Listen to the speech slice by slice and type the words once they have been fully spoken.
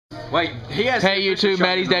Wait, he has. Hey YouTube,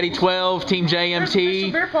 Maddie's Daddy 12, Team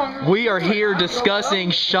JMT. We are here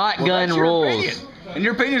discussing shotgun rules. And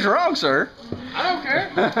your opinion's wrong, sir. I don't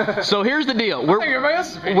care. So here's the deal.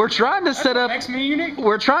 We're trying to set up. Makes me unique.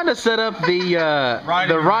 We're trying to set up the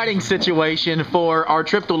riding situation for our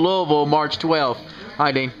trip to Louisville, March 12th.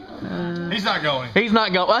 Hi, Dean. He's not going. He's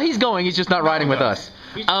not going. Well, he's going. He's just not riding with us.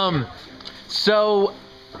 So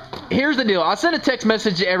here's the deal. I sent a text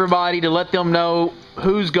message to everybody to let them know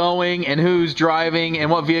who's going and who's driving and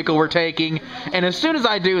what vehicle we're taking. And as soon as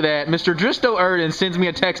I do that, Mr. Dristo Erden sends me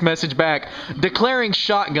a text message back declaring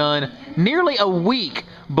shotgun nearly a week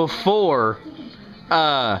before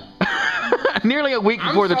the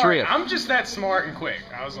trip. I'm just that smart and quick.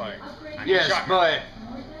 I was like, yes, but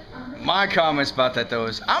my comments about that though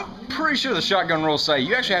is I'm pretty sure the shotgun rules say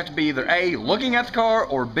you actually have to be either A, looking at the car,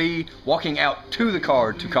 or B, walking out to the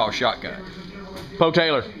car to call shotgun. Poe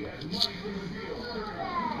Taylor.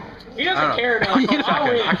 He doesn't care enough.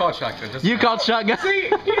 I called shotgun. You called shotgun? See,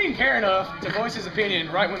 he didn't care enough to voice his opinion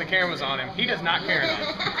right when the camera was on him. He does not care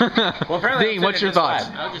enough. Well, apparently Dean, what's your thoughts?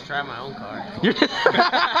 I'll just drive my own car.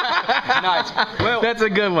 Nice. Well, that's a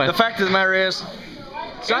good one. The fact of the matter is,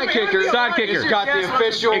 Sidekicker got the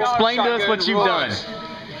official. Explain to us what you've done.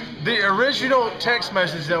 The original text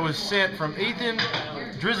message that was sent from Ethan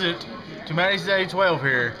Drizzit to Maddie's Day 12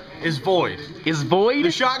 here is void. Is void?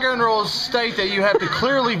 The shotgun rules state that you have to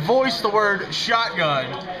clearly voice the word shotgun.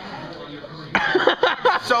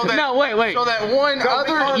 So that, no, wait. So that one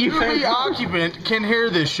other UV occupant can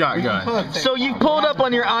hear this shotgun. So you pulled up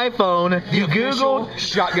on your iPhone, you Googled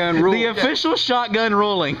shotgun rules. the official shotgun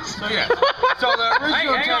rulings. So yeah. So the original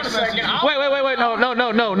hang on a text message. second. Wait.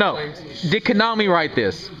 No. Did Konami write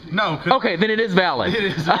this? No. Okay, then it is valid. It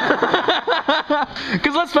is.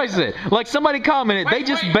 Because let's face it, like somebody commented, they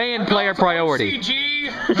just banned player priority.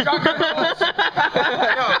 CG, shotgun rules.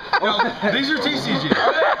 No, these are TCG.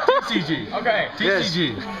 TCG. Okay.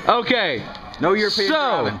 TCG. Okay. No European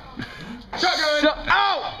driving. Shotgun.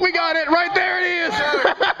 Oh, we got it right there. It is.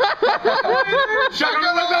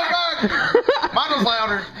 Shotgun. Mine was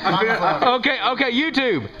louder. Okay,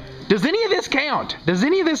 YouTube. Does any of this count? Does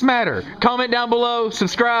any of this matter? Comment down below,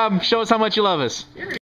 subscribe, show us how much you love us.